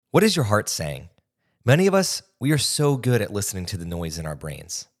What is your heart saying? Many of us, we are so good at listening to the noise in our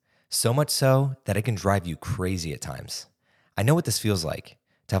brains. So much so that it can drive you crazy at times. I know what this feels like,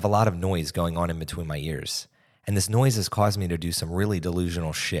 to have a lot of noise going on in between my ears. And this noise has caused me to do some really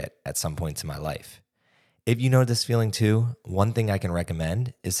delusional shit at some points in my life. If you know this feeling too, one thing I can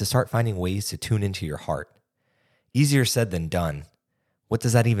recommend is to start finding ways to tune into your heart. Easier said than done. What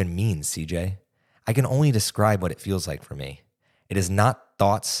does that even mean, CJ? I can only describe what it feels like for me. It is not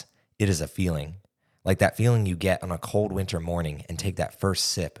thoughts, it is a feeling. Like that feeling you get on a cold winter morning and take that first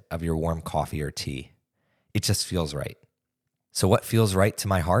sip of your warm coffee or tea. It just feels right. So what feels right to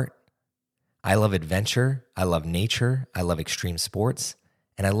my heart? I love adventure, I love nature, I love extreme sports,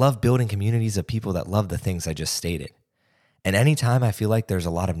 and I love building communities of people that love the things I just stated. And anytime I feel like there's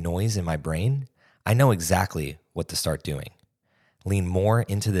a lot of noise in my brain, I know exactly what to start doing. Lean more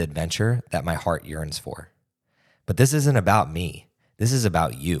into the adventure that my heart yearns for. But this isn't about me. This is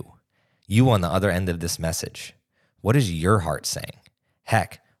about you. You on the other end of this message. What is your heart saying?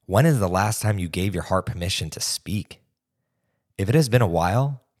 Heck, when is the last time you gave your heart permission to speak? If it has been a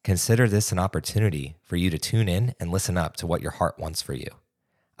while, consider this an opportunity for you to tune in and listen up to what your heart wants for you.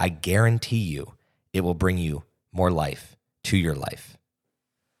 I guarantee you it will bring you more life to your life.